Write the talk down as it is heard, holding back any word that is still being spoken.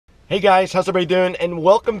Hey guys, how's everybody doing? And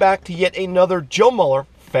welcome back to yet another Joe Mueller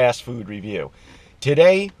fast food review.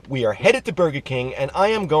 Today we are headed to Burger King and I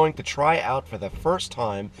am going to try out for the first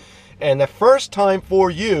time, and the first time for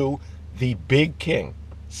you, the Big King.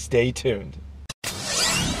 Stay tuned.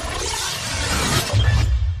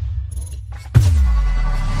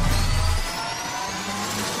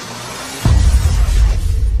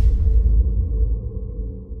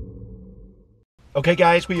 Okay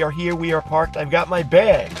guys, we are here, we are parked. I've got my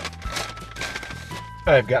bag.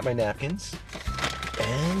 I've got my napkins.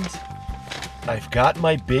 And I've got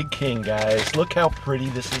my Big King, guys. Look how pretty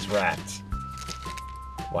this is wrapped.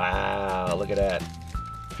 Wow, look at that.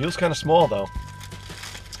 Feels kind of small though.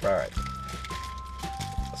 Alright.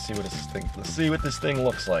 Let's see what this thing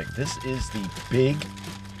looks like. This is the Big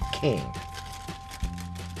King.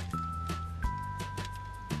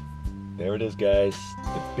 There it is, guys.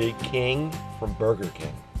 The Big King from Burger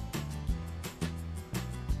King.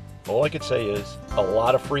 All I could say is a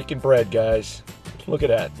lot of freaking bread, guys. Look at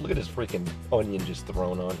that. Look at this freaking onion just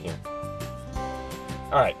thrown on here.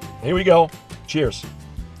 All right, here we go. Cheers.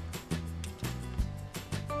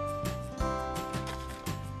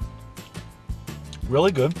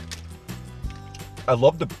 Really good. I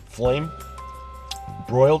love the flame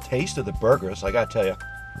broiled taste of the burgers. I gotta tell you,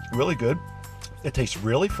 really good. It tastes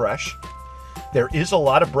really fresh. There is a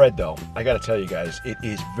lot of bread though. I gotta tell you guys, it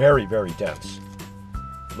is very, very dense.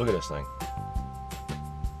 Look at this thing.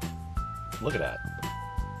 Look at that.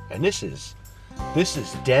 And this is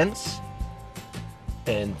dense,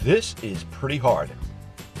 and this is pretty hard.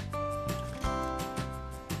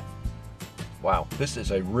 Wow, this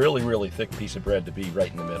is a really, really thick piece of bread to be right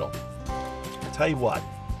in the middle. I'll tell you what,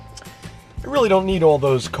 I really don't need all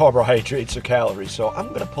those carbohydrates or calories, so I'm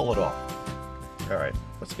gonna pull it off. All right,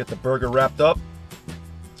 let's get the burger wrapped up.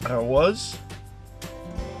 How it was.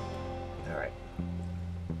 All right.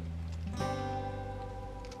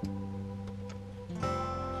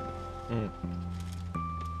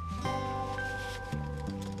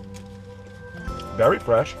 Very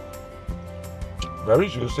fresh. Very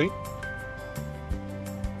juicy.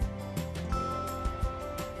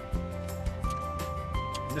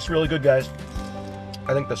 This is really good, guys.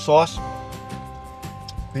 I think the sauce,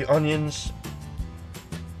 the onions,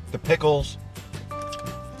 the pickles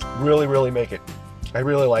really, really make it. I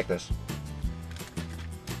really like this.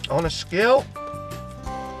 On a scale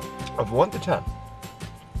of 1 to 10,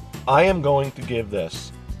 I am going to give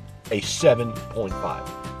this a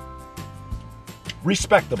 7.5.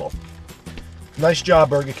 Respectable. Nice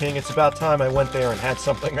job, Burger King. It's about time I went there and had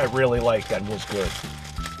something I really liked and was good.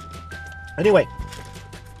 Anyway,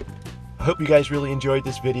 I hope you guys really enjoyed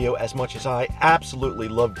this video as much as I absolutely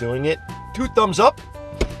love doing it. 2 thumbs up.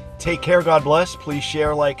 Take care, God bless. Please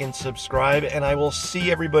share, like, and subscribe, and I will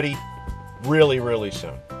see everybody really, really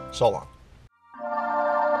soon. So long.